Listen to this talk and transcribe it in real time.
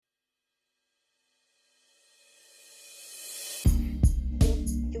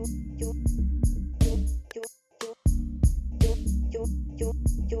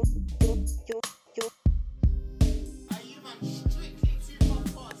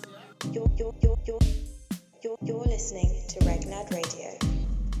You're listening to Regnad Radio.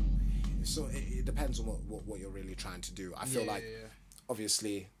 So it depends on what you're really trying to do. I feel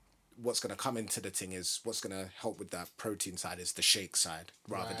obviously what's going to come into the thing is what's going to help with that protein side is the shake side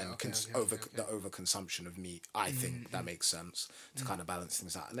rather than the overconsumption of meat. I think that makes sense to kind of balance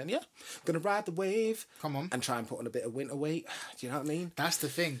things out. And then going to ride the wave. Come on. And try and put on a bit of winter weight. Do you know what I mean? That's the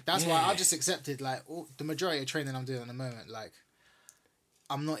thing. That's why I just accepted like the majority of training I'm doing at the moment. Like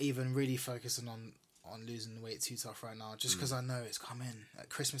I'm not even really focusing on losing weight too tough right now, just because I know it's coming. Like,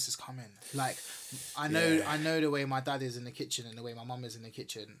 Christmas is coming. Like I know the way my dad is in the kitchen and the way my mum is in the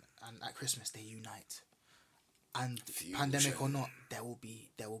kitchen, and at Christmas they unite. And pandemic or not, there will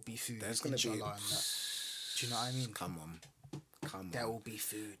be food. There's gonna be. Do you know what I mean? Come on. There will be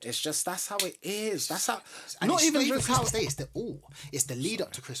food. It's just that's how it is. That's how. And not even just how Christmas Day. It's the lead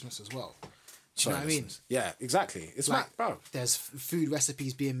up to Christmas as well. Do you know what I mean? Yeah, exactly. It's like, bro. There's food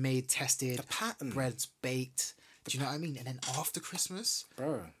recipes being made, tested. The pattern. Bread's baked. Do you know what I mean? And then after Christmas,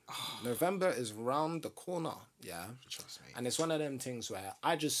 bro, November is round the corner. Yeah, trust me. And it's one of them things where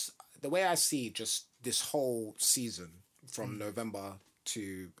the way I see just this whole season from November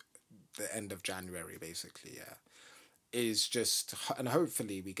to the end of January, basically, is just, and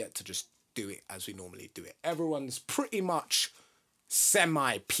hopefully we get to just do it as we normally do it. Everyone's pretty much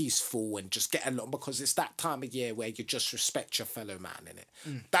semi-peaceful and just get along because it's that time of year where you just respect your fellow man,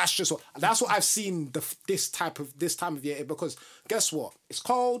 innit? That's what I've seen this time of year, because guess what? It's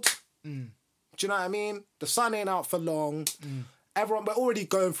cold. Do you know what I mean? The sun ain't out for long. We're already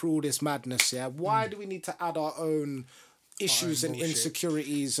going through all this madness, yeah? Why do we need to add our own issues and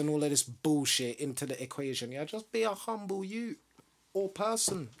insecurities and all of this bullshit into the equation? Yeah, just be a humble youth or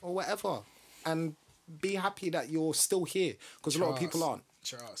person or whatever, and be happy that you're still here, because a lot of people aren't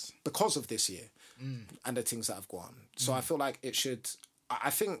because of this year and the things that have gone. So I feel like I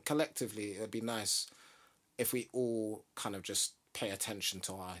think collectively it would be nice if we all kind of just pay attention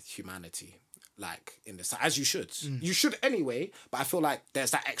to our humanity, like in this, as you should. You should anyway, but I feel like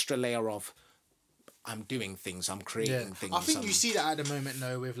there's that extra layer of I'm doing things, I'm creating things. I think you see that at the moment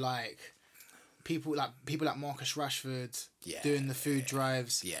though with like people like Marcus Rashford doing the food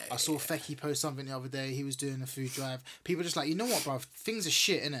drives. I saw Fecky post something the other day. He was doing the food drive. People just like, you know what, bruv? Things are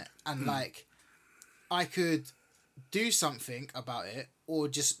shit, innit? And like, I could do something about it or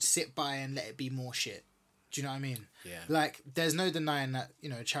just sit by and let it be more shit. Do you know what I mean? Yeah. Like, there's no denying that, you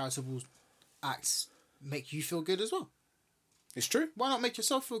know, charitable acts make you feel good as well. It's true. Why not make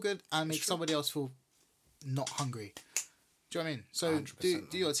yourself feel good and make somebody else feel not hungry? Do you know what I mean? So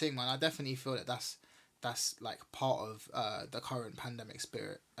do your thing, man. I definitely feel that that's like part of the current pandemic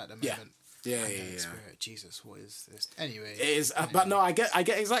spirit at the moment. Yeah. Spirit. Jesus, what is this? Anyway, it is. But no, I get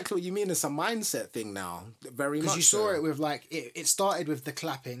exactly what you mean. It's a mindset thing now. Very much. Because you saw it with like it started with the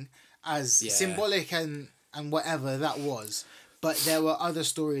clapping as symbolic and whatever that was. But there were other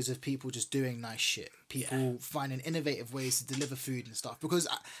stories of people just doing nice shit. People finding innovative ways to deliver food and stuff. Because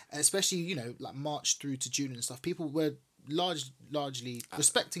especially, you know, like March through to June and stuff, people were largely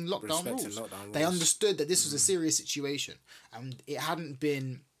respecting lockdown rules. They understood that this was a serious situation and it hadn't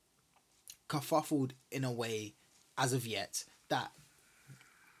been kerfuffled in a way as of yet that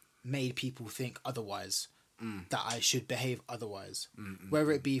made people think otherwise, that I should behave otherwise,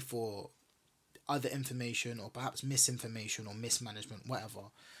 whether it be for other information or perhaps misinformation or mismanagement, whatever.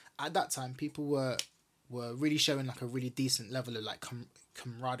 At that time, people were really showing like a really decent level of like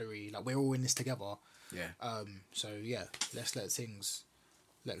camaraderie, like we're all in this together. So let's let things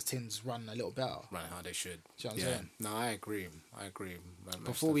run a little better. Run how they should. Do you know what I'm saying? No, I agree.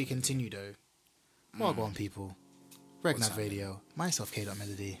 Before we continue though, welcome people. Regnad Radio, myself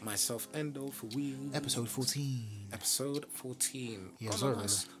K.Melody. Myself Endo for we. Episode 14. Yes, sir.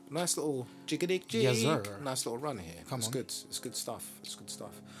 Nice little jiggy. Yes, sir. Nice little run here. It's good. It's good stuff.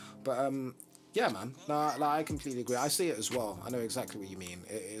 But yeah, man. No, like, I completely agree. I see it as well. I know exactly what you mean.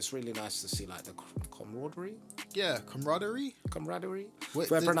 It's really nice to see like the camaraderie. Yeah, camaraderie. Wait,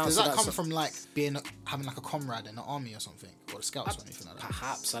 does that come from like having like a comrade in the army or something, or the scouts or anything like that?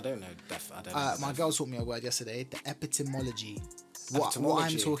 Perhaps, I don't know. I don't know. My girl taught me a word yesterday. The etymology. What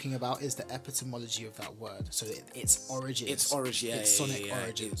I'm talking about is the etymology of that word. So its origins. Its origin. Its sonic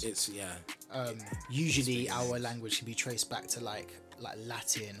origins. It's usually our language can be traced back to like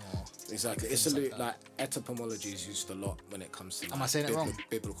Latin or exactly. It's like etymology is used a lot when it comes to. Am I saying it wrong?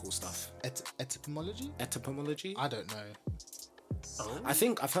 Biblical stuff. Etymology? Etymology? I don't know. I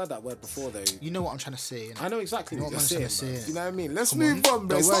think I've heard that word before though. You know what I'm trying to say. I know exactly what you're saying. You know what I mean? Let's Come move on,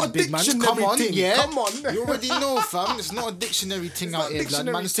 bro. It's not a dictionary thing. Yeah. Come on. You already know, fam. It's not a dictionary thing out here, blood.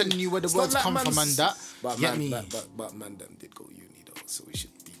 Man's telling you where the words come from and that. But Get me. But man, them did go uni though, so we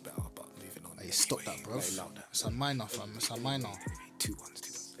should be better. But stop that, bro. Very loud. It's a minor, fam. It's a minor. 2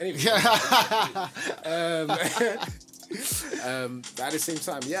 1s. Anyway. But at the same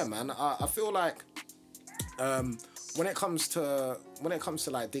time, yeah, man. I feel like when it comes to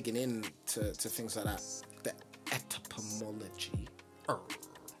like digging into things like that, the etymology. I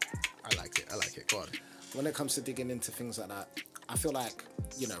like it. Go on. When it comes to digging into things like that, I feel like,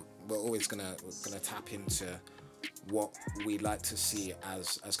 you know, we're always gonna tap into what we like to see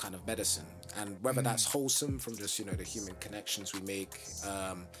as kind of medicine, and whether that's wholesome from just, you know, the human connections we make,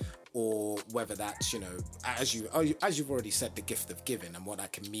 or whether that's, you know, as you've already said, the gift of giving and what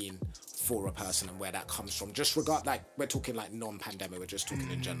that can mean for a person and where that comes from. Just like we're talking like non-pandemic, we're just talking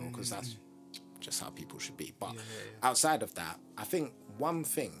in general, because that's just how people should be. But outside of that, I think one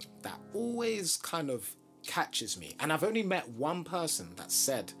thing that always kind of catches me, and I've only met one person that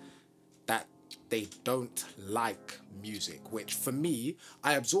said that they don't like music, which for me,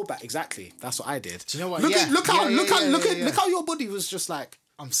 I absorbed that exactly. That's what I did. Do you know what? Look how your body was just like,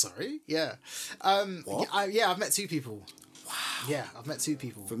 I'm sorry. Yeah. What? I've met 2 people. Wow. Yeah, I've met 2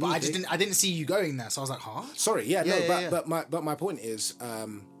 people. But I didn't see you going there, so I was like, huh? Sorry, but my point is,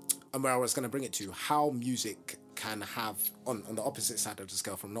 and where I was going to bring it to, how music can have, on the opposite side of the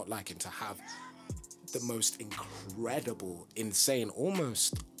scale from not liking, to have the most incredible, insane,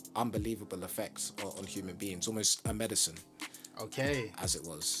 almost unbelievable effects on human beings, almost a medicine. Okay. As it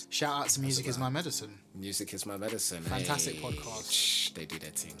was. Shout out to Music Is My Medicine. Music Is My Medicine. Fantastic podcast. They do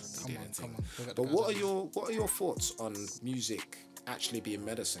their thing. Come on. But what are your thoughts on music actually being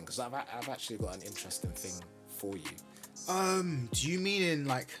medicine? Because I've actually got an interesting thing for you. Do you mean in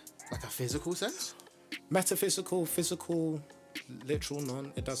like a physical sense? Metaphysical, physical, literal,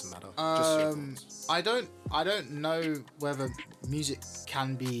 none. It doesn't matter. Just your thoughts. I don't know whether music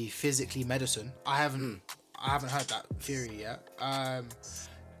can be physically medicine. I haven't heard that theory yet.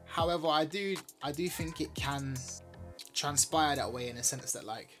 However, I do think it can transpire that way, in a sense that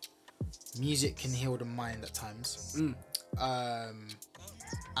like music can heal the mind at times, and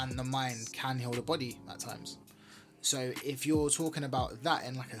the mind can heal the body at times. So if you're talking about that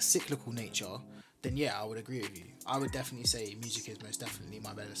in like a cyclical nature, then yeah, I would agree with you. I would definitely say music is most definitely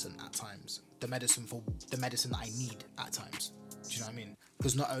my medicine at times. The medicine that I need at times. Do you know what I mean?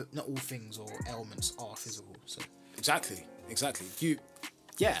 Because not all things or ailments are physical. So exactly.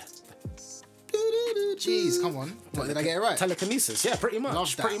 Yeah. Jeez, come on. What, did I get it right? Telekinesis. Yeah, pretty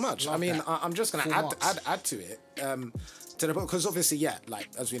much. Love I mean, that. I'm just gonna add to it. To the because obviously, yeah, like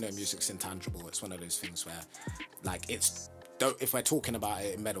as we know, music's intangible. It's one of those things where, like, if we're talking about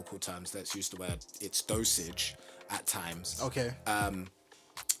it in medical terms, let's use the word, it's dosage at times. Okay.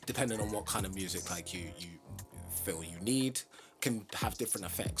 Depending on what kind of music like you feel you need, can have different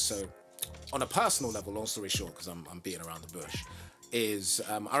effects. So on a personal level, long story short, because I'm beating around the bush, is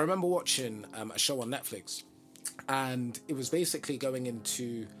I remember watching a show on Netflix, and it was basically going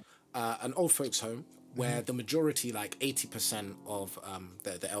into an old folks home where the majority, like 80% of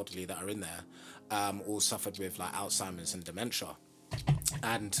the elderly that are in there, all suffered with like Alzheimer's and dementia.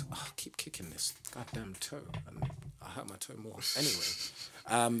 And I keep kicking this goddamn toe, and I hurt my toe more.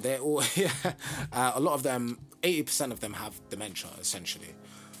 Anyway, they're all a lot of them, 80% of them have dementia essentially,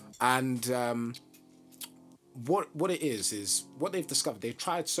 and what it is what they've discovered. They've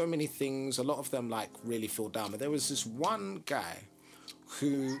tried so many things. A lot of them like really feel down, but there was this one guy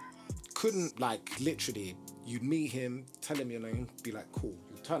who couldn't, like, literally, you'd meet him, tell him your name, be like, cool.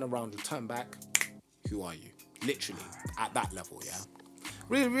 You turn around, you turn back, who are you? Literally, at that level, yeah?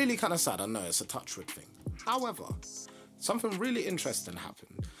 Really, really kind of sad. I know it's a touchwood thing. However, something really interesting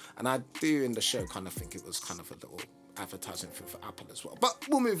happened, and I do in the show kind of think it was kind of a little advertising thing for Apple as well. But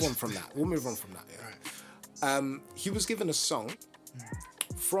we'll move on from that. Yeah. He was given a song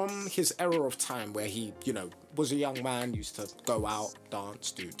from his era of time where he, you know, was a young man, used to go out,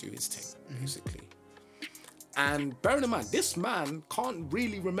 dance, do his thing, basically. And bearing in mind, this man can't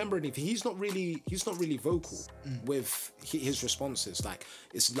really remember anything. He's not really vocal with his responses. Like,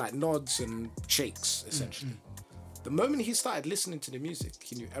 it's like nods and shakes, essentially. The moment he started listening to the music,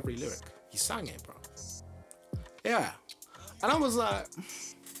 he knew every lyric. He sang it, bro. Yeah. And I was like,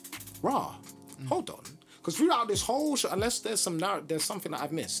 rah, hold on. Because throughout this whole show, unless there's something that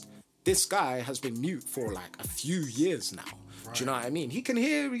I've missed, this guy has been mute for like a few years now. Right. Do you know what I mean? He can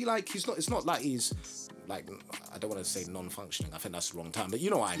hear, it's not like he's like, I don't want to say non-functioning. I think that's the wrong term, but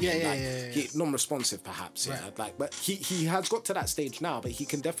you know what I mean. Yeah. Non-responsive perhaps. Right. Yeah. Like, but he has got to that stage now, but he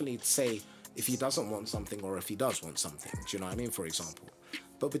can definitely say if he doesn't want something or if he does want something. Do you know what I mean? For example.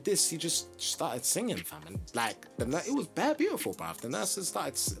 But with this, he just started singing, fam, and like it was bare beautiful, bruv. The nurses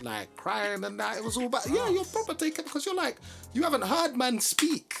started like crying and that. It was all about you're proper taken because you're like you haven't heard man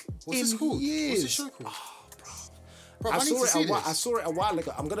speak What's this called? years. What's the show called? Bro, I saw it a while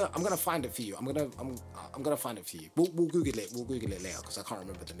ago. I'm gonna find it for you. I'm gonna find it for you. We'll Google it. We'll Google it later because I can't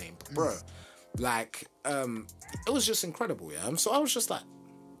remember the name. But bro, like it was just incredible, yeah. So I was just like,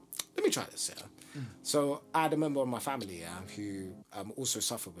 let me try this, yeah. So I had a member of my family, yeah, who also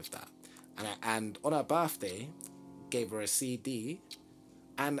suffered with that, and on her birthday, gave her a CD,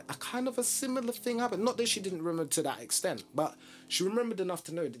 and a kind of a similar thing happened. Not that she didn't remember to that extent, but she remembered enough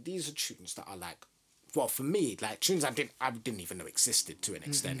to know that these are tunes that are like, well, for me, like tunes I didn't even know existed to an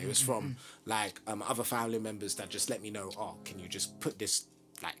extent. It was from like other family members that just let me know, oh, can you just put this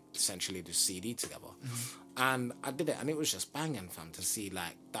like essentially this CD together? And I did it, and it was just banging, fam, to see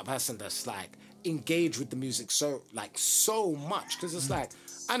like that person that's like engaged with the music so much, because it's like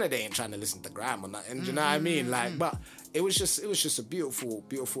I know they ain't trying to listen to Graham or nothing, do you know what I mean? Like, but it was just a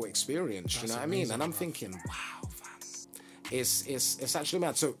beautiful experience, do you know what I mean? And I'm thinking, wow, fam, it's actually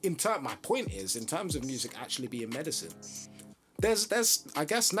mad. So my point is, in terms of music actually being medicine, there's I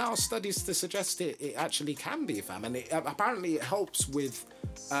guess now studies to suggest it actually can be, fam, and apparently it helps with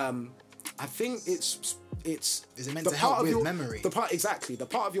I think it's is it meant to help with memory? The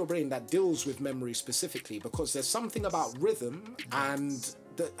part of your brain that deals with memory specifically, because there's something about rhythm and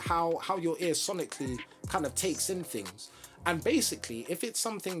how your ear sonically kind of takes in things. And basically, if it's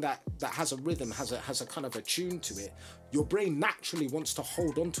something that has a rhythm, has a kind of a tune to it, your brain naturally wants to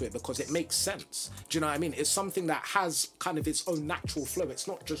hold on to it because it makes sense. Do you know what I mean? It's something that has kind of its own natural flow. It's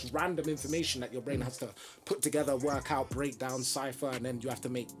not just random information that your brain has to put together, work out, break down, cipher, and then you have to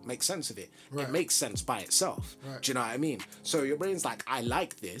make sense of it. Right. It makes sense by itself. Right. Do you know what I mean? So your brain's like, I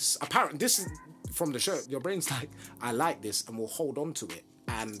like this. Apparently, this is from the show. Your brain's like, I like this, and will hold on to it.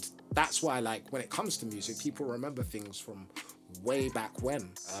 And that's why, like, when it comes to music, people remember things from way back when,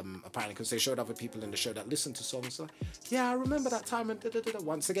 apparently, because they showed other people in the show that listened to songs like, yeah, I remember that time, and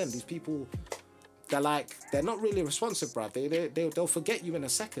once again, these people, they're not really responsive, bruv. They'll forget you in a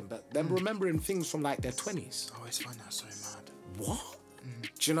second, but they're remembering things from like their 20s. I always find that so mad. What?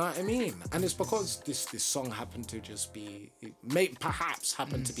 Do you know what I mean? And it's because this song happened to just be, perhaps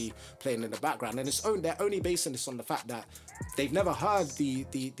happened to be playing in the background, and they're only basing this on the fact that they've never heard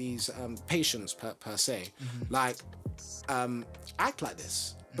these patients per se, like act like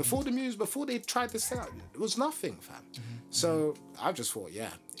this before the music, before they tried this thing out. It was nothing, fam. So I just thought,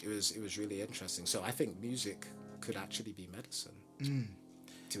 yeah, it was really interesting. So I think music could actually be medicine. To an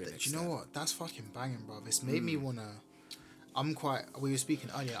extent. Do you know what? That's fucking banging, bro. It's made me wanna. We were speaking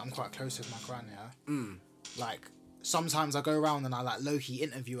earlier, I'm quite close with my gran, yeah? Like, sometimes I go around and I, like, low-key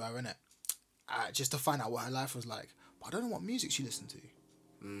interview her, innit? Just to find out what her life was like. But I don't know what music she listened to.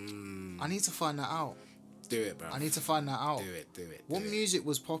 I need to find that out. Do it, bro. I need to find that out. Do it. What music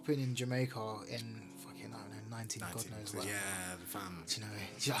was popping in Jamaica in fucking, I don't know, 19 God knows what. Yeah, fam. Do you know,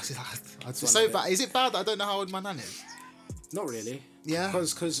 it's so bad. Is it bad that I don't know how old my nan is? Not really. Yeah.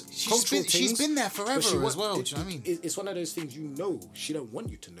 Because she's been there forever as well. Do you know what I mean? It's one of those things she don't want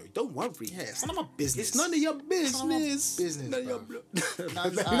you to know. Don't worry. Yeah, it's none of my business. It's none of your business. It's none of your business. do you know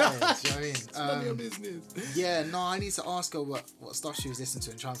what I mean? It's none of your business. Yeah, no, I need to ask her what stuff she was listening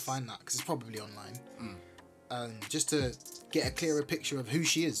to and try and find that, because it's probably online. Just to get a clearer picture of who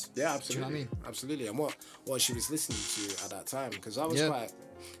she is. Yeah, absolutely. Do you know what I mean? Absolutely. And what she was listening to at that time, because I was it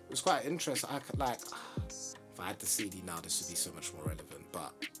was quite interesting. I could, like, if I had the CD now, this would be so much more relevant.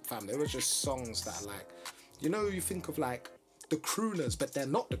 But fam, there were just songs that, like, you know, you think of like the crooners, but they're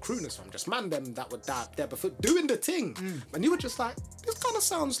not the crooners, fam. Just man them that would die there before doing the thing, and you were just like, this kind of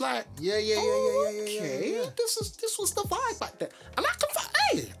sounds like yeah. This was the vibe back then, and I can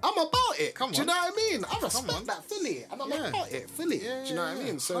I'm about it. Come on, do you know what I mean? I respect that fully, and I'm about it fully. Do you know what I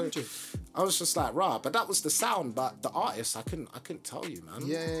mean? So 100. I was just like, rah, but that was the sound, but the artist, I couldn't tell you, man.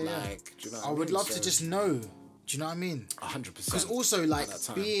 Like, do you know what I mean? would love to just know. Do you know what I mean? 100%. Because also, like,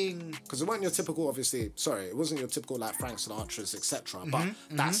 being... Because it wasn't your typical, obviously... Sorry, it wasn't your typical, like, Frank Sinatra's, etc. But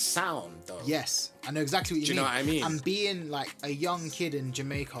that sound, though. Yes. I know exactly what you mean. Do you know what I mean? And being, like, a young kid in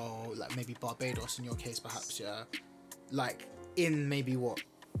Jamaica, or, like, maybe Barbados in your case, perhaps, yeah? Like, in maybe, what?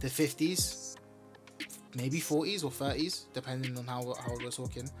 The 50s? Maybe 40s or 30s, depending on how we're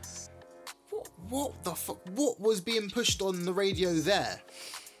talking. What the fuck? What was being pushed on the radio there?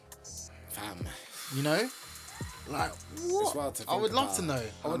 Fam. You know? Like, what? I would love to know.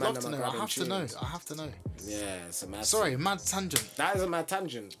 I have to know. Yeah, it's a mad Sorry, mad tangent. That is a mad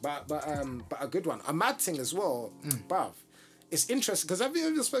tangent, but a good one. A mad thing as well, bruv, it's interesting because have you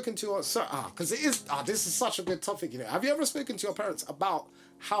ever spoken to your because this is such a good topic, you know. Have you ever spoken to your parents about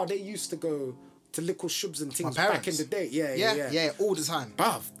how they used to go to little shubs and things back in the day? Yeah, all the time.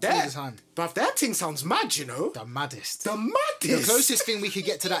 Bruv, that thing sounds mad, you know. The maddest. The closest thing we could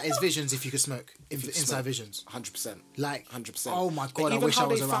get to that is Visions if you could smoke. Inside Visions. 100%. Like, 100%. Oh my God, I wish I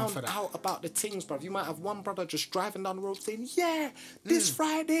was around for that. Even how they found out about the things, bruv. You might have one brother just driving down the road saying, yeah, this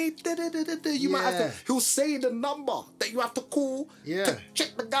Friday, You might have to, he'll say the number that you have to call to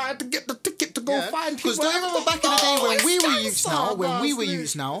check the guy to get the ticket to go find people. Because don't you remember back in the day when we were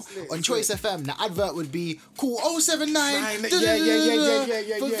youths now, on Choice FM, the advert would be call 079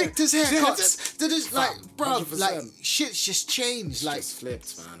 for Victor's haircuts. Like, bro, like shit's just changed. Like, just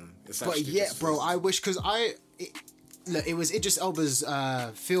flipped, man. But yeah, bro, I wish because it was Idris Elba's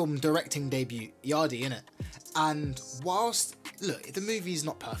film directing debut, Yardi, innit? And whilst the movie's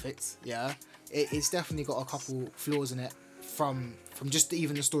not perfect, it's definitely got a couple flaws in it from just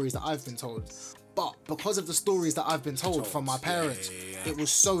even the stories that I've been told. But because of the stories that I've been told from my parents, it was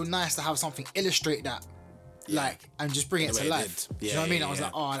so nice to have something illustrate that, and just bring it to life. Do you know what I mean? I was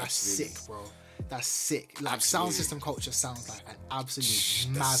like, oh, that's sick, bro. That's sick. Like, sound system culture sounds like an absolute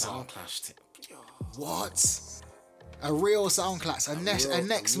mazza. What? A real sound clash. And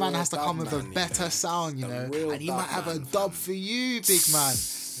next man has to come with a better sound, you know. And he might have a dub for you, big man.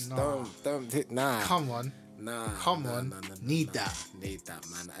 Nah. Come on. Nah. Need that,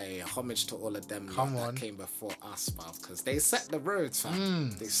 man. Hey, homage to all of them that came before us, bruv, because they set the roads,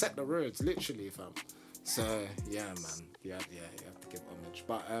 fam. They set the roads, literally, fam. So yeah, man. Yeah, you have to give homage.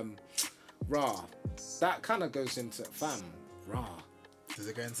 But that kind of goes into Does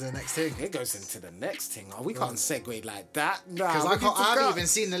it go into the next thing? It goes into the next thing. Oh, we can't segue like that. Nah, because I haven't even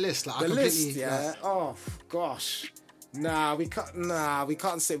seen the list. Like, the list, yeah. Oh gosh. Nah, we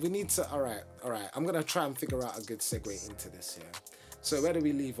can't say. We need to. All right. I'm gonna try and figure out a good segue into this. Yeah. So where do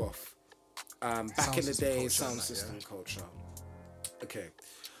we leave off? Back in the day, sound system culture. Okay.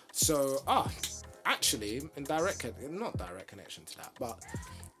 So actually, in not direct connection to that, but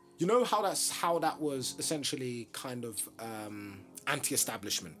you know how that was essentially kind of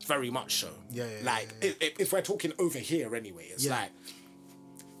anti-establishment, very much so. Yeah. If we're talking over here anyway, it's like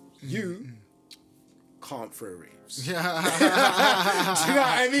you can't throw raves. Yeah. Do you know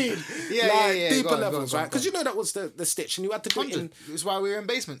what I mean? Yeah. Deeper levels, right? Because you know that was the stitch, and you had to do it in. It's why we were in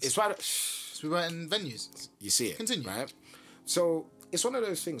basements. It's why we were in venues. You see it. Continue. Right? So it's one of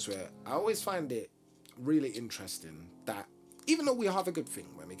those things where I always find it really interesting that even though we have a good thing,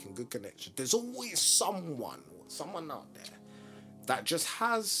 we're making good connection, there's always someone out there that just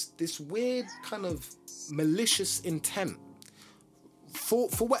has this weird kind of malicious intent for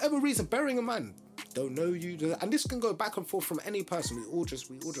whatever reason, bearing in mind, don't know you, and this can go back and forth from any person. We all just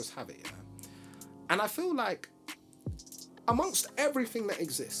have it, And I feel like amongst everything that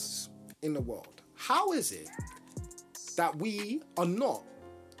exists in the world, how is it that we are not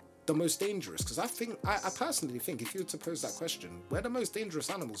the most dangerous? Because I personally think if you were to pose that question, we're the most dangerous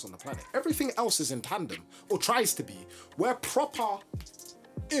animals on the planet. Everything else is in tandem, or tries to be. We're proper.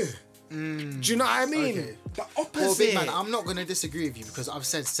 Do you know what I mean? Okay. The opposite. Well, big man, I'm not going to disagree with you because I've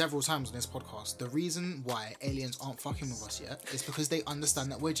said several times on this podcast, the reason why aliens aren't fucking with us yet is because they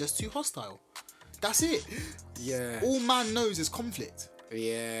understand that we're just too hostile. That's it. Yeah. All man knows is conflict.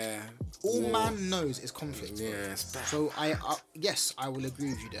 Yeah. All man knows is conflict. Yeah, it's bad. So yes, I will agree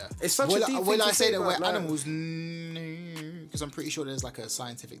with you there. It's such a deep thing will I to say say that we're about, like, animals? Because I'm pretty sure there's like a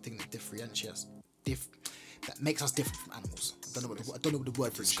scientific thing that differentiates that makes us different from animals. I don't know what the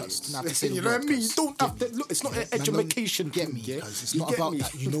word is. You know what I mean? You don't have to look. It's not an education. Get me? Because it's not about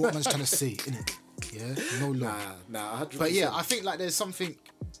that. You know what man's trying to say, innit? Yeah. No law. Nah. 100%. But yeah, I think like there's something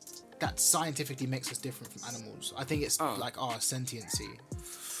that scientifically makes us different from animals. I think it's like our sentiency.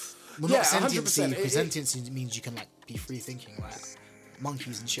 Well, not sentiency, because sentiency means you can like be free thinking, right?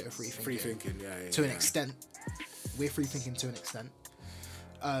 Monkeys and shit are free thinking. Free thinking, yeah. To an extent. We're free thinking to an extent.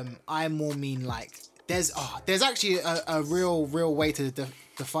 I more mean like there's actually a real way to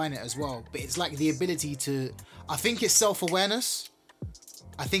define it as well. But it's like the ability to, I think it's self-awareness.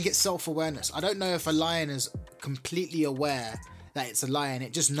 I don't know if a lion is completely aware that it's a lion.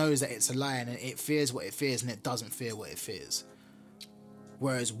 It just knows that it's a lion and it fears what it fears and it doesn't fear what it fears.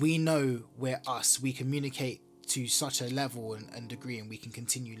 Whereas we know we're us. We communicate to such a level and degree and we can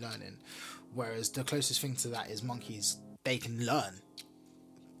continue learning. Whereas the closest thing to that is monkeys. They can learn.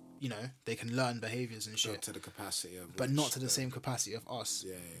 You know, they can learn behaviours and shit. Not to the capacity of... But not to the same capacity of us.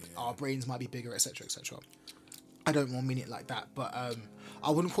 Yeah. Our brains might be bigger, etc., etc. I don't want to mean it like that, but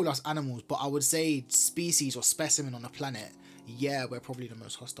I wouldn't call us animals, but I would say species or specimen on the planet, yeah, we're probably the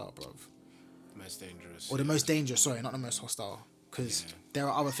most hostile, bruv. Most dangerous. Or the most dangerous, sorry, not the most hostile. Because there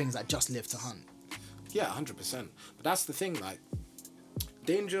are other things that just live to hunt. Yeah, 100%. But that's the thing, like,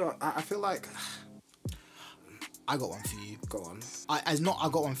 danger, I feel like... I got one for you. Go on. I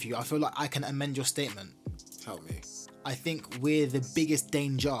got one for you. I feel like I can amend your statement. Help me. I think we're the biggest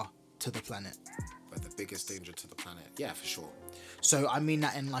danger to the planet. We're the biggest danger to the planet. Yeah, for sure. So I mean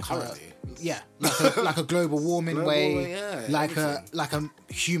that in like Currently. like a global warming way, like everything.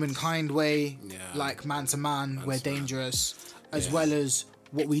 a humankind way, Yeah. like man to man, we're to man. dangerous, as well as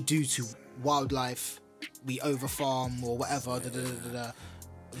what we do to wildlife. We overfarm or whatever.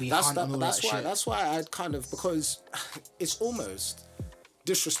 We hunt and all that shit. That's why I kind of, because it's almost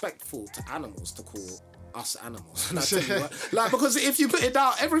disrespectful to animals to call us animals. And I tell you what, like, because if you put it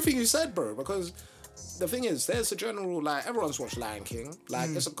down, everything you said, bro, because the thing is, there's a general, like, everyone's watched Lion King. Like,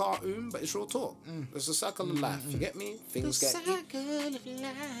 it's a cartoon, but it's real talk. It's a circle of life. You get me? Things get... I'm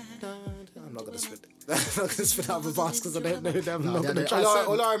not going to spit I'm not going to spit out the bars because I don't know them. I'm not going to try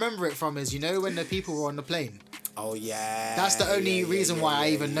all I remember it from is, when the people were on the plane. Oh, yeah. That's the only reason why I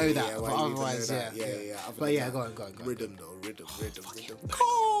even know that. But why you even otherwise, know that. yeah. But yeah, go on. Rhythm, though. Rhythm.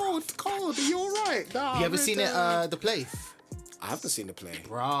 Cold. Are you alright? Nah, Have you ever seen it, the play? I haven't seen the play.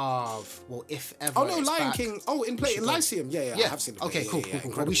 Brav. Well, if ever. Oh no, it's Lion back, King. Oh, in play in Lyceum. Yeah. I have seen the play. Okay, cool.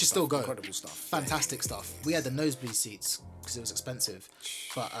 Well, we should still go. Incredible stuff. Fantastic stuff. We had the nosebleed seats because it was expensive,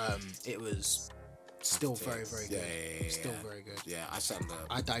 but it was still very, very good. Yeah. Still very good. Yeah, I sat on the.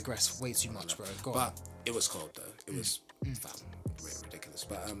 I digress way too much, bro. Go on. But it was cold though. It was ridiculous.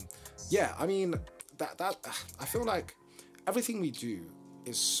 But yeah, I mean that I feel like everything we do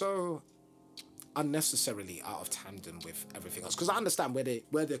is so unnecessarily out of tandem with everything else, because I understand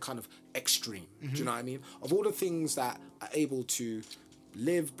where they're kind of extreme. Do you know what I mean? Of all the things that are able to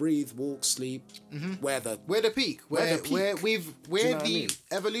live, breathe, walk, sleep, we're the peak. We're Do you know what I mean?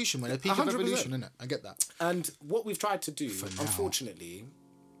 evolution. We're the peak of 100%. evolution, innit? I get that. And what we've tried to do, unfortunately,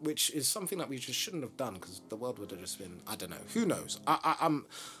 which is something that we just shouldn't have done, because the world would have just been, I don't know, who knows? I'm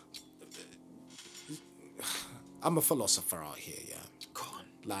a philosopher out here, yeah.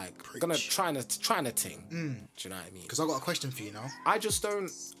 Like, trying to ting. Do you know what I mean? Because I got a question for you now. I just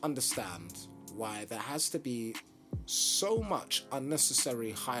don't understand why there has to be so much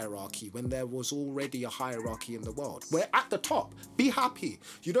unnecessary hierarchy when there was already a hierarchy in the world. We're at the top. Be happy.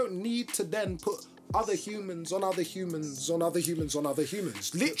 You don't need to then put other humans on other humans on other humans on other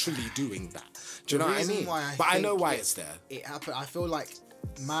humans. Literally doing that. Do you know what I mean? But I know why it's there. It happened. I feel like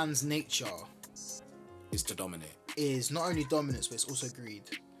man's nature is to dominate. Is not only dominance, but it's also greed.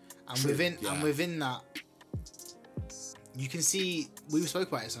 And True, within that, you can see, we spoke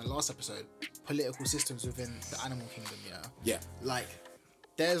about this in the last episode, political systems within the animal kingdom, Yeah. Like,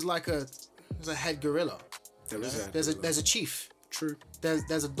 there's a head gorilla. There's a chief. True.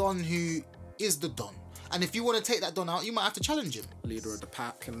 There's a don who is the don. And if you want to take that don out, you might have to challenge him. Leader of the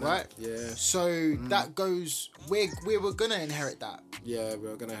pack and right? That. Yeah. So that goes, we were going to inherit that. Yeah, we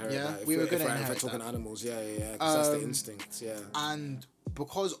were going to inherit that. We were going to inherit that. If we're talking animals, yeah. Because that's the instincts, yeah. And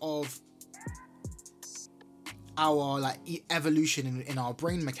because of our evolution in our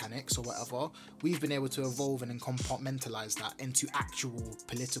brain mechanics or whatever, we've been able to evolve and then compartmentalize that into actual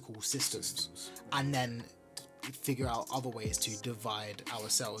political systems. And then figure out other ways to divide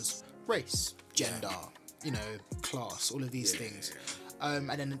ourselves. Race, gender, class, all of these things. And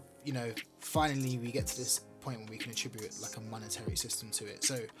then, finally we get to this point where we can attribute like a monetary system to it.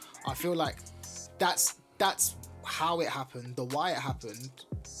 So I feel like that's how it happened. The why it happened,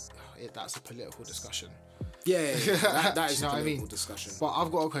 that's a political discussion. Yeah. That is a political discussion. But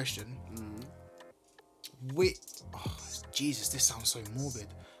I've got a question. Jesus, this sounds so morbid.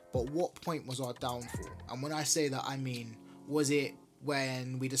 But what point was our downfall? And when I say that, I mean, was it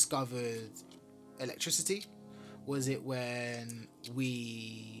when we discovered electricity? Was it when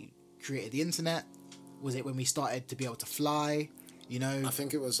we created the internet? Was it when we started to be able to fly? I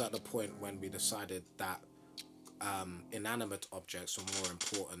think it was at the point when we decided that inanimate objects were more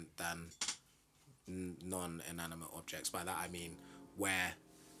important than non-inanimate objects. By that I mean where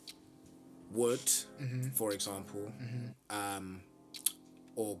wood, for example,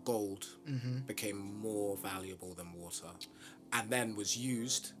 or gold became more valuable than water, and then was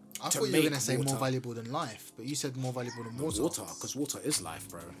used I thought you were going to say more valuable than life, but you said more valuable than water. Water, because water is life,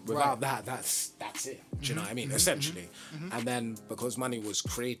 bro. Without that, that's it. Do you know what I mean? Essentially. And then because money was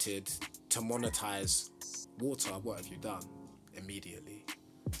created to monetize water, what have you done? Immediately,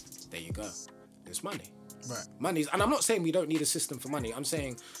 there you go. It's money. Right. Money's, and I'm not saying we don't need a system for money. I'm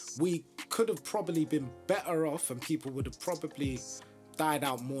saying we could have probably been better off, and people would have probably died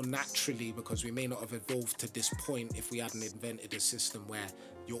out more naturally because we may not have evolved to this point if we hadn't invented a system where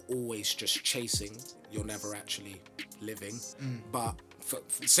you're always just chasing. You're never actually living. But for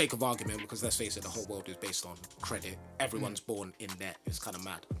the sake of argument, because let's face it, the whole world is based on credit. Everyone's born in debt. It's kind of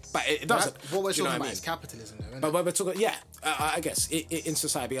mad. But it doesn't. What we're do you know talking what I about mean? is capitalism, though, isn't But it? when we're talking, I guess in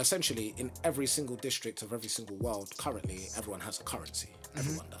society, essentially, in every single district of every single world, currently, everyone has a currency.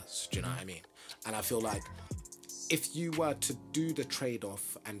 Everyone does. Do you know what I mean? And I feel like if you were to do the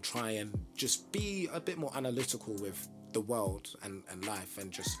trade-off and try and just be a bit more analytical with the world and life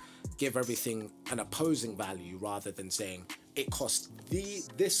and just give everything an opposing value rather than saying it costs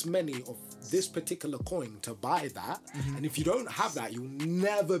this many of this particular coin to buy that, and if you don't have that, you'll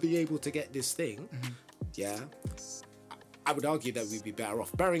never be able to get this thing. I would argue that we'd be better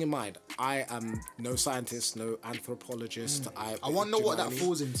off. Bearing in mind, I am no scientist, no anthropologist. I want to know what that I mean?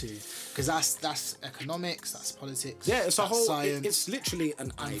 falls into, because that's economics, that's politics. Yeah, it's a that's whole. Science, It's literally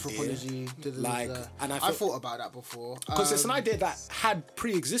an anthropology. idea. Like, and I thought about that before because it's an idea that had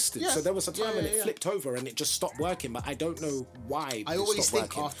pre-existed. Yeah, So there was a time when it yeah. flipped over and it just stopped working. But I don't know why. I it always stopped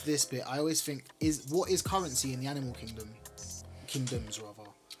think working. after this bit, what is currency in the animal kingdoms rather?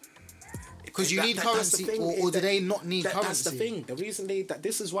 Because you need that's the currency, thing, or do they not need currency? That's the thing. The reason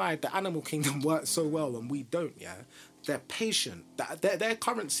this is why the animal kingdom works so well and we don't. Yeah, they're patient. Their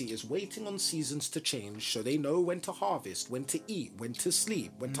currency is waiting on seasons to change, so they know when to harvest, when to eat, when to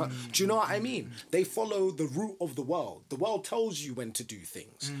sleep, when to. Do you know what I mean? They follow the route of the world. The world tells you when to do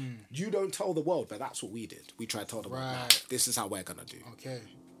things. You don't tell the world, but that's what we did. We tried to tell the world, nah, this is how we're gonna do. Okay.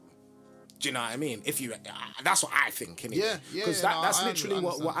 Do you know what I mean? If you, that's what I think. Anyway. Yeah. Because No, that's I literally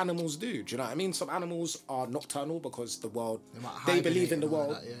understand. what animals do. Do you know what I mean? Some animals are nocturnal because the world, might they believe in the hibernate and all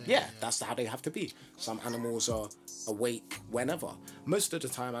world. that, Yeah, that's how they have to be. Some animals are awake whenever. Most of the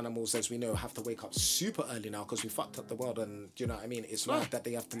time, animals, as we know, have to wake up super early now because we fucked up the world. And do you know what I mean? It's like that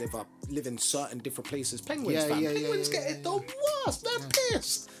they have to live in certain different places. Penguins, fam. Penguins get it the worst. They're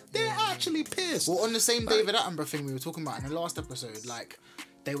pissed. They're actually pissed. Well, on the same David Attenborough thing we were talking about in the last episode, like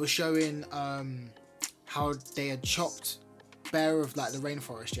they were showing how they had chopped bare of like the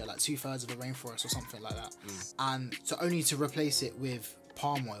rainforest, like 2/3 of the rainforest or something like that, and only to replace it with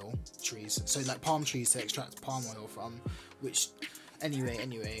palm oil trees, so like palm trees to extract palm oil from, which anyway,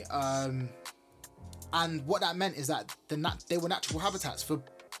 and what that meant is that they were natural habitats for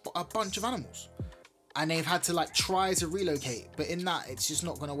a bunch of animals. And they've had to like try to relocate, but in that it's just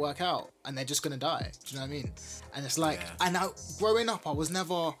not going to work out, and they're just going to die. Do you know what I mean? And it's like, and growing up, I was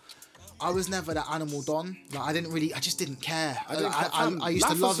never that animal don. Like I just didn't care. I used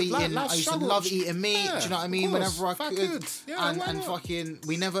to love eating. I used to love eating meat. Do you know what I mean? Whenever I could. And fucking,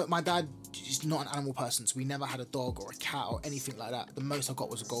 my dad is not an animal person, so we never had a dog or a cat or anything like that. The most I got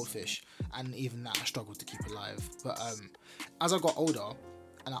was a goldfish, and even that I struggled to keep alive. But as I got older,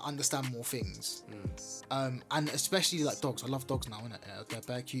 and I understand more things, and especially like dogs. I love dogs now, innit? They're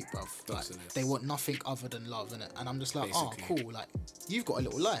bare cute, bruv. Like, they want nothing other than love, innit? And I'm just like, basically. Oh, cool. Like, you've got a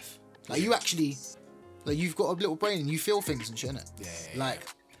little life. Like, you actually, like, you've got a little brain and you feel things and shit, innit? Like,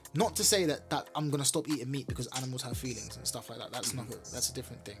 not to say that I'm gonna stop eating meat because animals have feelings and stuff like that. That's not good. That's a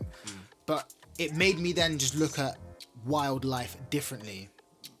different thing. But it made me then just look at wildlife differently.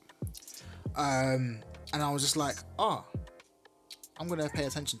 And I was just like, I'm gonna pay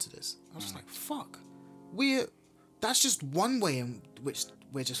attention to this. I was just like, fuck. That's just one way in which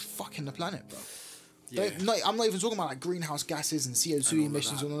we're just fucking the planet, bro. Yeah. I'm not even talking about like greenhouse gases and CO2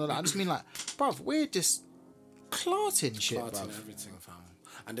 emissions and all that. I just mean like, bruv, we're just clarting shit, bruv. Everything, fam.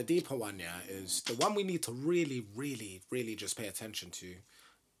 And the deeper one, is the one we need to really, really, really just pay attention to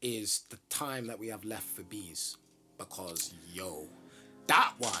is the time that we have left for bees. Because,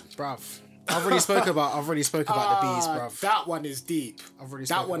 that one. Bruv. I've already spoke about the bees, bruv. That one is deep.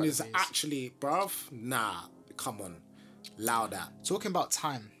 That one is actually, bruv. Nah, come on, loud that. Talking about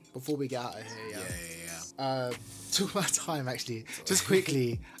time before we get out of here. Talking about time, actually, just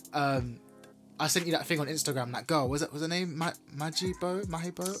quickly. I sent you that thing on Instagram. That girl, was her name Majibo?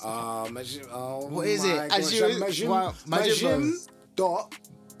 What is it? Majim dot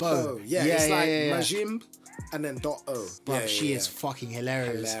Bo. It's like Majim. And then .o. But she is fucking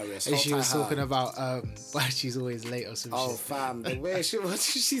hilarious. And she was talking about why she's always late or some shit. Oh fam, the way what did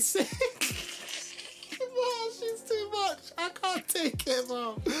she say? She's too much. I can't take it,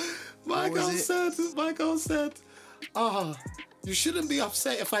 bro. My girl said, you shouldn't be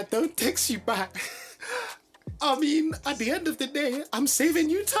upset if I don't text you back. I mean, at the end of the day, I'm saving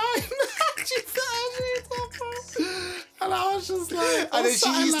you time. And I was just like, and then she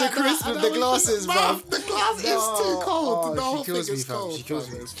used the crisp with the glasses, bro. The glass is too cold. She kills me, fam. She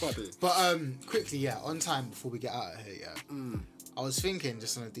kills me. It's funny. But quickly, on time before we get out of here, I was thinking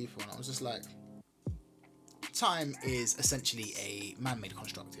just on a deeper one. I was just like, time is essentially a man-made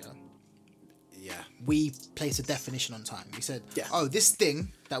construct, yeah? Yeah. We place a definition on time. We said, Yeah. oh, this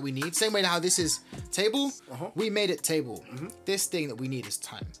thing that we need, same way how this is table, we made it table. Mm-hmm. This thing that we need is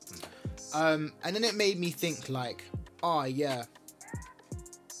time. And then it made me think like, oh yeah,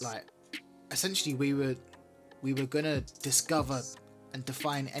 like essentially we were gonna discover and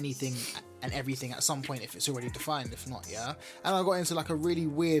define anything and everything at some point if it's already defined, if not, yeah. And I got into like a really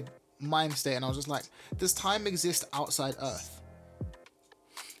weird mind state, and I was just like, does time exist outside Earth?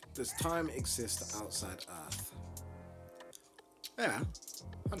 Does time exist outside Earth? Yeah,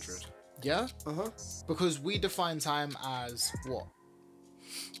 100. Yeah? Uh-huh. Because we define time as what?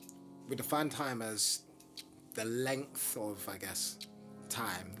 We define time as the length of, I guess,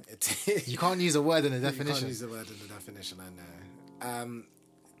 time. You can't use a word in a You definition. can't use a word in the definition, I know.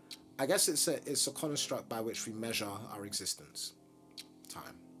 I guess it's a construct by which we measure our existence.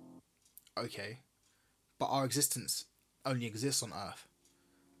 Time. Okay. But our existence only exists on Earth.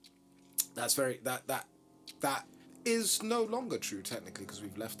 That's very that is no longer true technically because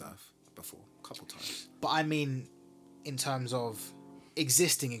we've left Earth before a couple times. But I mean, in terms of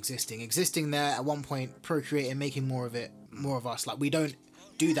existing there at one point, procreating, making more of us. Like we don't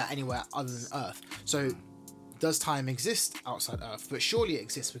do that anywhere other than Earth. So does time exist outside Earth? But surely it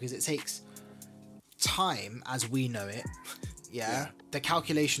exists because it takes time as we know it. Yeah. The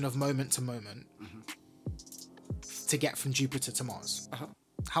calculation of moment to moment to get from Jupiter to Mars.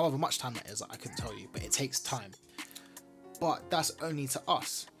 However much time that is, I couldn't tell you, but it takes time. But that's only to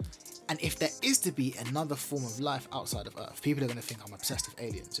us. And if there is to be another form of life outside of Earth, people are going to think I'm obsessed with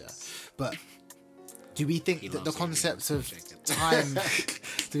aliens, yeah. But do we think that the concept of time?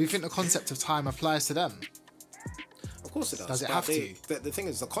 Do we think the concept of time applies to them? Of course it does. Does it but have to? The thing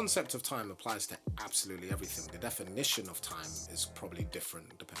is, the concept of time applies to absolutely everything. The definition of time is probably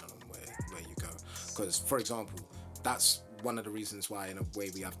different depending on where you go. Because, for example, that's one of the reasons why, in a way,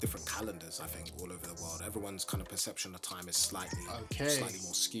 we have different calendars, I think, all over the world. Everyone's kind of perception of time is slightly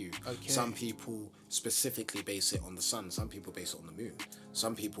more skewed. Some people specifically base it on the sun. Some people base it on the moon.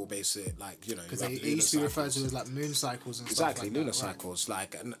 Some people base it, like, you know... Because it used to be referred to as, like, moon cycles and stuff like that. Exactly, lunar cycles.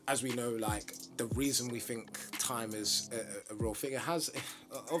 Like, and as we know, like, the reason we think time is a real thing, it has...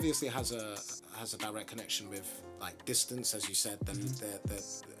 Obviously, it has a direct connection with, like, distance, as you said,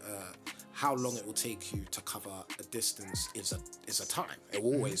 how long it will take you to cover a distance is a time. It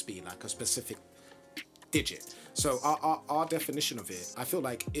will always be like a specific digit. So our definition of it, I feel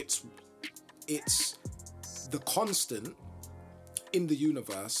like it's the constant in the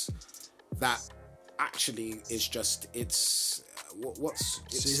universe that actually is just it's. So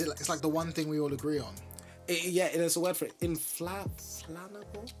is it? It's like the one thing we all agree on. There's a word for it. Inflammable?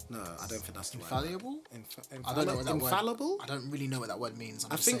 No, I don't think that's the Infallible? word. I don't know what that infallible? word. I don't really know what that word means.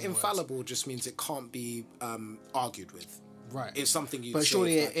 I think infallible just means it can't be argued with. Right. It's something you. But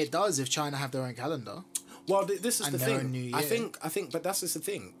surely it does if China have their own calendar. Well, this is And the their thing. own New Year. I think, but that's just the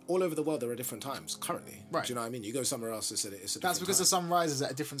thing. All over the world, there are different times currently. Right. Do you know what I mean? You go somewhere else, it's a different That's because time. the sun rises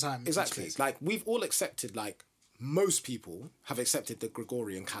at a different time. Exactly. Like we've all accepted, like most people have accepted the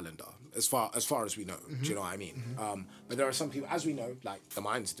Gregorian calendar as far as we know. Do you know what I mean? But there are some people, as we know, like the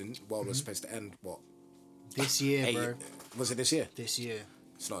Mayans didn't. World was supposed to end This year, bro. Was it this year? This year.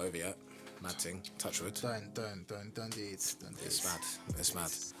 It's not over yet. Mad thing. Touch wood. Don't do it. It's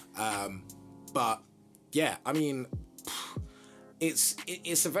mad. But yeah, I mean, it's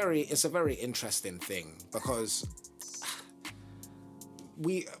a very interesting thing because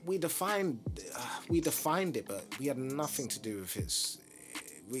we defined it, but we had nothing to do with its.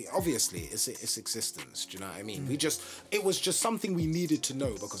 Its existence. Do you know what I mean? It was just something we needed to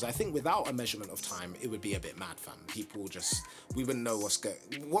know because I think without a measurement of time, it would be a bit mad, fam. We wouldn't know what's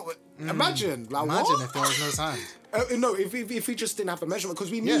going. What? Imagine what? If there was no time. No, if we just didn't have a measurement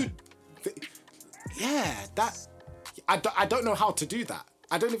because we knew. I don't know how to do that.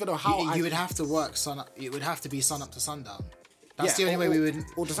 I don't even know how. You would have to work sun up. It would have to be sun up to sundown. That's the only way we would.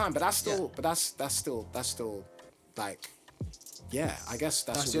 All the time, but that's still. But that's still like. Yeah, I guess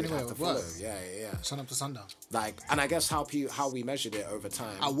that's the only way have it to would follow. work. Yeah. Sun up to sundown. Like, and I guess how we measured it over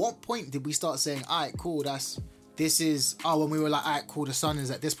time. At what point did we start saying, "Alright, cool, when we were like, alright, cool, the sun is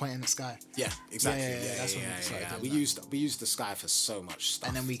at this point in the sky." Yeah, exactly. Yeah, that's when we started doing We used the sky for so much stuff.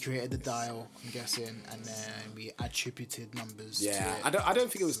 And then we created the dial, I'm guessing, and then we attributed numbers to it. I don't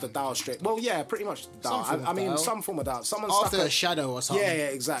think it was the dial straight. Well, yeah, pretty much the dial. Dial. Some form of dial. Someone After stuck a shadow or something. Yeah,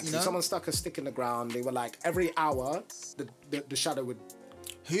 exactly. You know? Someone stuck a stick in the ground. They were like, every hour, the shadow would.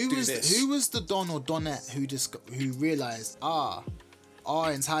 Who was the Don or Donette who realized our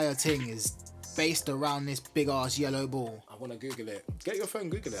entire thing is based around this big ass yellow ball. I want to Google it. Get your phone,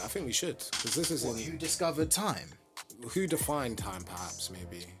 Google it. I think we should, because this is Who discovered time? who defined time, perhaps,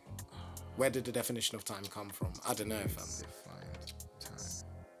 maybe. Where did the definition of time come from? I don't know, fam. Defined time.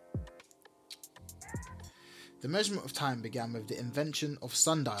 The measurement of time began with the invention of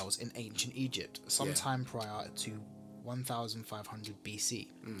sundials in ancient Egypt, sometime prior to 1500 BC.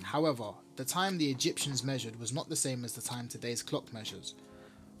 However, the time the Egyptians measured was not the same as the time today's clock measures.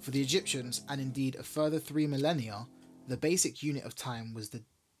 For the Egyptians, and indeed a further 3 millennia, the basic unit of time was the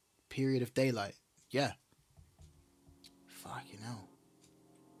period of daylight. Yeah. Fucking hell.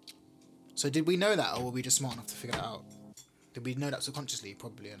 So did we know that, or were we just smart enough to figure that out? Did we know that subconsciously?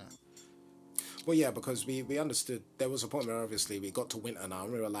 Probably, innit? Well, yeah, because we understood there was a point where obviously we got to winter now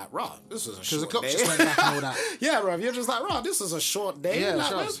and we were like, rah, this is a short day. Because the clock just went back and all that. Yeah, bro, you're just like, rah, this is a short day. Yeah, like,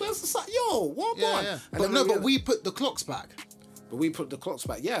 sure. where's the sun? Yo, what Yeah, on? yeah. And But then no, we but we put the clocks back. But we put the clocks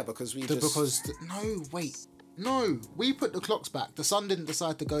back, yeah, because we No, wait. No, we put the clocks back. The sun didn't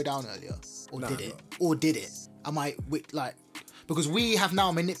decide to go down earlier. Or No, did it? no. Or did it? Because we have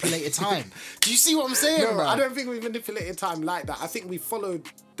now manipulated time. Do you see what I'm saying, No, bro? I don't think we manipulated time like that. I think we followed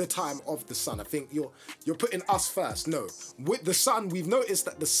the time of the sun. I think you're putting us first. No, with the sun, we've noticed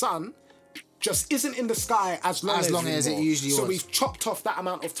that the sun just isn't in the sky as long as it usually so was. we've chopped off that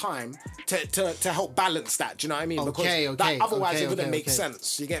amount of time to help balance that. Do you know what I mean? Okay, Otherwise it wouldn't okay. make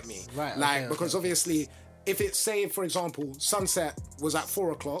sense. You get me? Right, Like okay, because obviously, if it's say for example sunset was at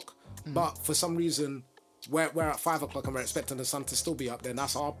 4 o'clock, but for some reason we're at 5 o'clock and we're expecting the sun to still be up, then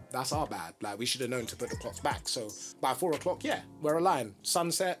that's our bad. Like we should have known to put the clocks back. So by 4 o'clock, yeah, we're aligned.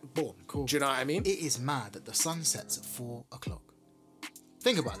 Sunset, boom. Cool. Do you know what I mean? It is mad that the sun sets at 4 o'clock.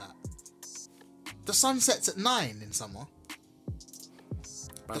 Think about that. The sun sets at 9 in summer.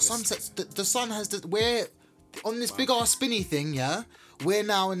 The sun sets. The sun has the. We're on this big ass spinny thing, yeah. We're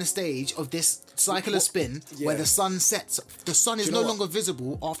now in the stage of this cycle of spin where the sun sets. The sun is no longer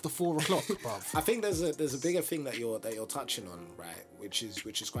visible after 4 o'clock, bruv. I think there's a bigger thing that you're touching on, right? Which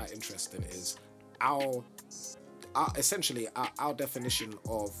is quite interesting. Is our essentially our definition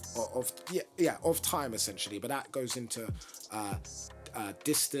of time essentially, but that goes into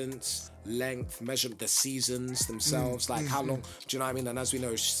distance, length, measure the seasons themselves, like how long. Do you know what I mean? And as we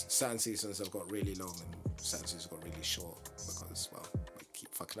know, certain seasons have got really long and certain seasons have got really short because we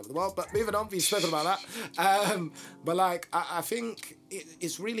keep fucking up the world. But moving on, we've spoken about that. But like, I think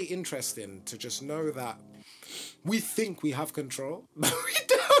it's really interesting to just know that we think we have control, but we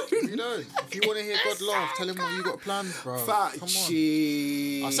don't. You know, if you want to hear God laugh, tell him what you got planned, bro. Fat Come on.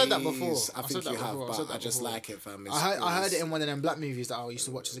 cheese. I said that before. I think you have, but I just like it, fam. I heard it in one of them black movies that I used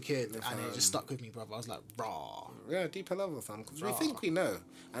to watch as a kid, and it just stuck with me, brother. I was like, raw. Yeah, deeper level, fam. Because we think we know,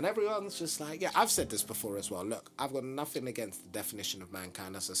 and everyone's just like, yeah. I've said this before as well. Look, I've got nothing against the definition of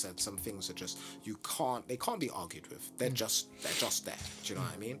mankind. As I said, some things are just they can't be argued with. They're just there. Do you know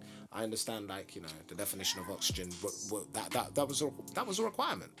what I mean? I understand, like, you know, the definition of oxygen. That was a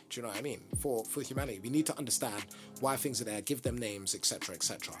requirement. Do you know what I mean? For humanity, we need to understand why things are there, give them names, etc.,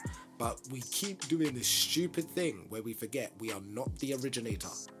 etc. But we keep doing this stupid thing where we forget we are not the originator.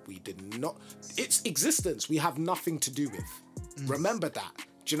 We did not. Its existence we have nothing to do with. Remember that.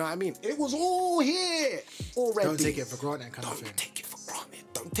 Do you know what I mean? It was all here already. Don't take it for granted, kind of thing. Don't take it for granted.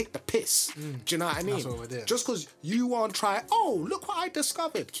 Don't take the piss. Do you know what I mean? That's what we're doing. Just because you want to try, oh, look what I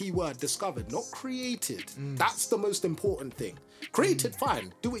discovered. Keyword discovered, not created. That's the most important thing. Created,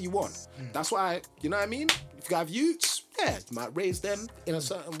 fine. Do what you want. That's why, you know what I mean? If you have youths, yeah, you might raise them in a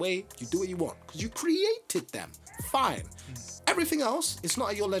certain way. You do what you want because you created them. Fine. Everything else, it's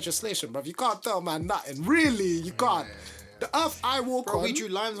not your legislation, bruv. You can't tell man nothing. Really, you can't. The earth I walk on. We drew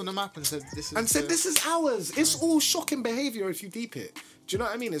lines on the map and said this is. And said this is ours. It's all shocking behaviour if you deep it. Do you know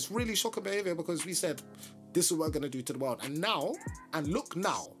what I mean? It's really shocking behaviour because we said this is what we're gonna do to the world. And now, look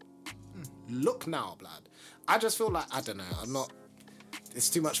now, blood. I just feel like I don't know. I'm not. It's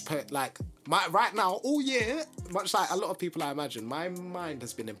too much. Right now, all year, much like a lot of people, I imagine, my mind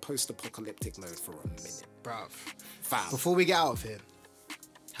has been in post-apocalyptic mode for a minute, Bruv. fam. Before we get out of here,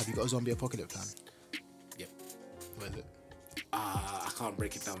 have you got a zombie apocalypse plan? Yeah. What is it? I can't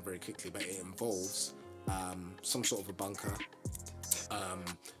break it down very quickly, but it involves some sort of a bunker,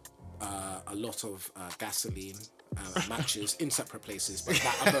 a lot of gasoline, matches in separate places, but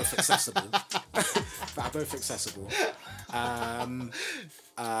that are both accessible. An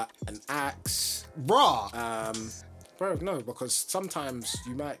axe. Bro, no, because sometimes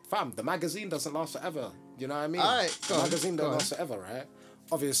you might... Fam, the magazine doesn't last forever. You know what I mean? Alright, the magazine doesn't last forever, right?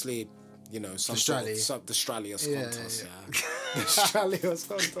 Obviously, you know, the Stralius Contos, yeah. The Stralius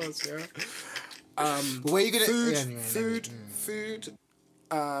Contos, yeah. But where are you gonna... Food,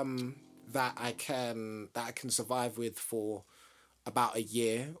 that I can survive with for about a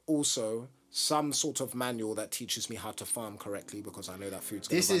year. Also, some sort of manual that teaches me how to farm correctly, because I know that food's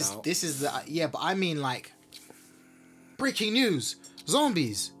going to run out. This is the but I mean, like, breaking news.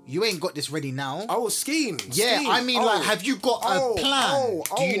 Zombies, you ain't got this ready now. Oh, skiing. Yeah, I mean, like, have you got a plan?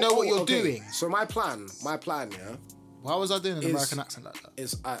 Do you know what you're doing? So my plan, yeah. Why was I doing an American accent like that?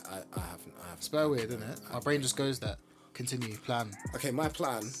 I haven't. It's very weird, isn't it? My brain just goes that. Continue, plan. Okay, my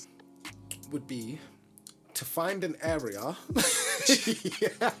plan would be to find an area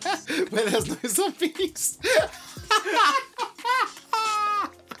where there's no zombies.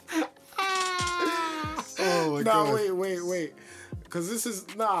 Oh my god. Wait. Because this is...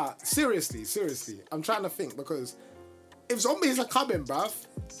 Seriously. I'm trying to think, because if zombies are coming, bruv,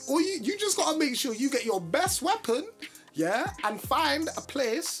 or you just got to make sure you get your best weapon, yeah, and find a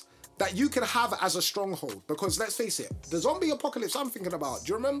place that you can have as a stronghold. Because let's face it, the zombie apocalypse I'm thinking about, do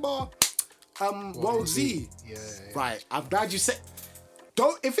you remember World Z? Yeah. Right, I'm glad you said...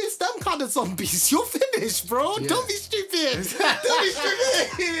 If it's them kind of zombies, you're finished, bro. Yeah. Don't be stupid. Don't be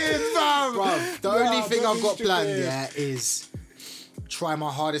stupid, fam. Bruv, the only thing I've got planned, is try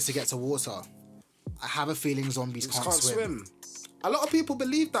my hardest to get to water. I have a feeling zombies can't swim. A lot of people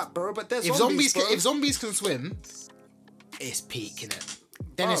believe that, bro, but there's if zombies, bro. If zombies can swim, it's peak, innit?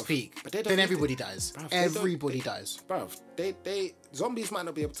 Then it's peak. Then everybody dies. Everybody dies. Bro, zombies might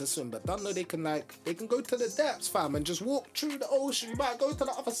not be able to swim, but don't know they can go to the depths, fam, and just walk through the ocean. You might go to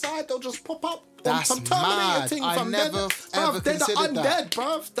the other side, they'll just pop up. That's some Terminator mad. thing, I never ever they're the considered undead, that.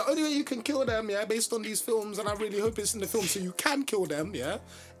 bruv. The only way you can kill them, based on these films, and I really hope it's in the film so you can kill them,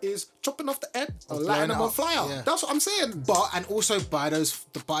 is chopping off the head or lighting them on fire. Yeah. That's what I'm saying. And also by those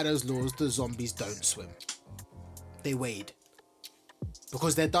laws, the zombies don't swim. They wade.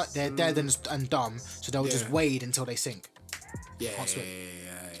 Because they're dead and dumb, so they'll just wade until they sink. Yeah.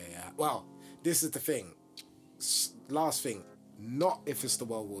 Well, this is the thing. Last thing. Not if it's the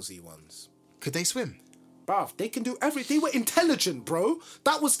World War Z ones. Could they swim? Bruv, they can do everything. They were intelligent, bro.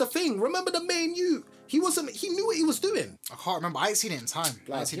 That was the thing. Remember the main you? He knew what he was doing. I can't remember. I ain't seen it in time.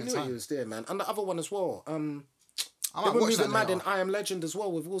 He knew what he was doing, man. And the other one as well. I they were moving mad in I Am Legend as well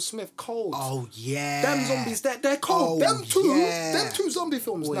with Will Smith. Cold. Oh yeah. Them zombies, they're cold. Them two zombie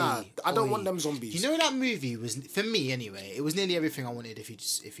films. I don't want them zombies. You know that movie was, for me anyway, it was nearly everything I wanted if he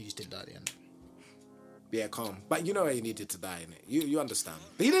just didn't die at the end. Yeah, calm. But you know he needed to die in it. You understand.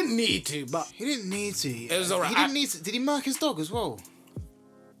 He didn't need to, but he didn't need to. It was alright. He didn't need to. Did he murk his dog as well?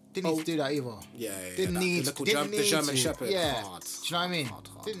 Didn't need to do that either. Yeah. Didn't need the to. German Shepherd. Yeah. Hard. Do you know what I mean?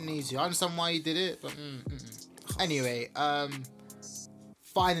 Didn't need to. I understand why he did it, but anyway,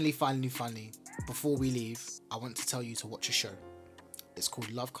 finally, before we leave, I want to tell you to watch a show. It's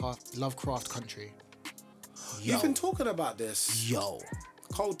called Lovecraft Country. You've been talking about this. Yo.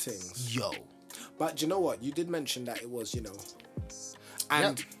 Cold things. Yo. But you know what? You did mention that it was,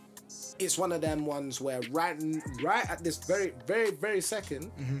 and it's one of them ones where right at this very, very, very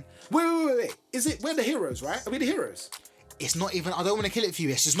second. Wait. We're the heroes, right? Are we the heroes? It's not even. I don't want to kill it for you.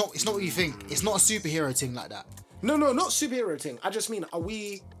 It's not what you think. It's not a superhero thing like that. No, not superhero thing. I just mean, are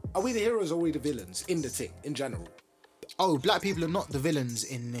we the heroes or are we the villains in the thing in general? Oh, black people are not the villains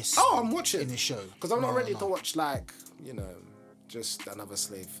in this. Oh, I'm watching in this show because I'm not ready to watch just another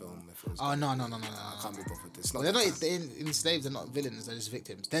slave film. If it was no. I can't be bothered. It's not. They're not in slaves. They're not villains. They're just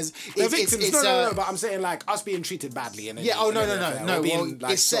victims. They're victims. No. But I'm saying like us being treated badly. No. Well,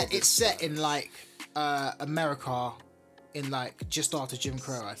 it's set in like America. In like just after Jim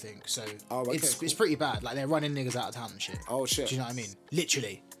Crow, I think. So it's pretty bad. Like they're running niggas out of town and shit. Oh shit. Do you know what I mean?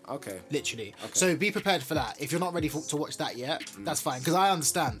 Literally. Okay. Literally. Okay. So be prepared for that. If you're not ready to watch that yet, that's fine. Because I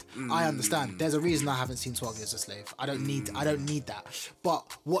understand. I understand. There's a reason I haven't seen 12 Years a Slave. I don't need that.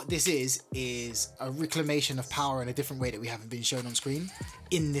 But what this is a reclamation of power in a different way that we haven't been shown on screen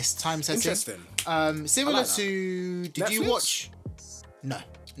in this time setting. Interesting. Similar like to. Did Netflix? you watch? No.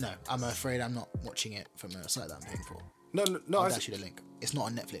 I'm afraid I'm not watching it from a site that I'm paying for. No. I'll dash you the link. It's not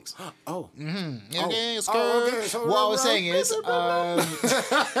on Netflix. Oh. Okay, okay. So what I was saying is,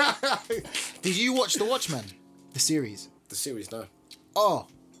 did you watch The Watchmen, the series? The series, no. Oh,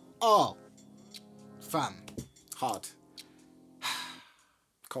 fam. Hard.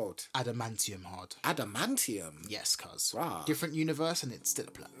 Cold. Adamantium hard. Adamantium? Yes, cuz. Wow. Different universe and it still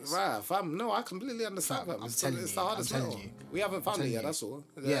applies. Right, fam. No, I completely understand, fam. I'm telling you. We haven't found it yet, that's all.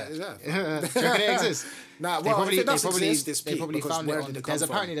 Yeah. Do you reckon it exists? Nah, well, if it does exist, it's they probably found it on...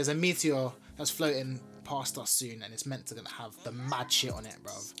 Apparently there's a meteor that's floating past us soon and it's meant to have the mad shit on it,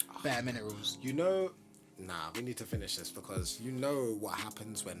 bruv. Bare minerals. Nah, we need to finish this because you know what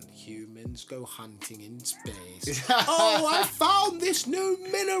happens when humans go hunting in space. Oh, I found this new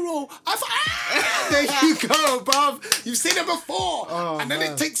mineral. There you go, bruv. You've seen it before. Oh, and then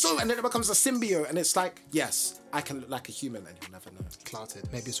man. it takes over and then it becomes a symbiote. And it's like, yes, I can look like a human and you'll never know.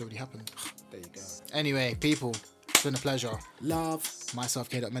 Clouted. Maybe it's already happened. There you go. Anyway, people, it's been a pleasure. Love. Myself,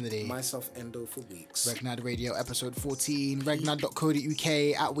 K.Melody. Myself, Endo for weeks. Regnad Radio, episode 14.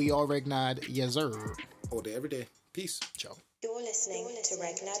 Regnad.co.uk at We Are Regnad. Yes, sir. All day, every day. Peace. Ciao. You're listening to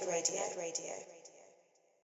Regnad Radio.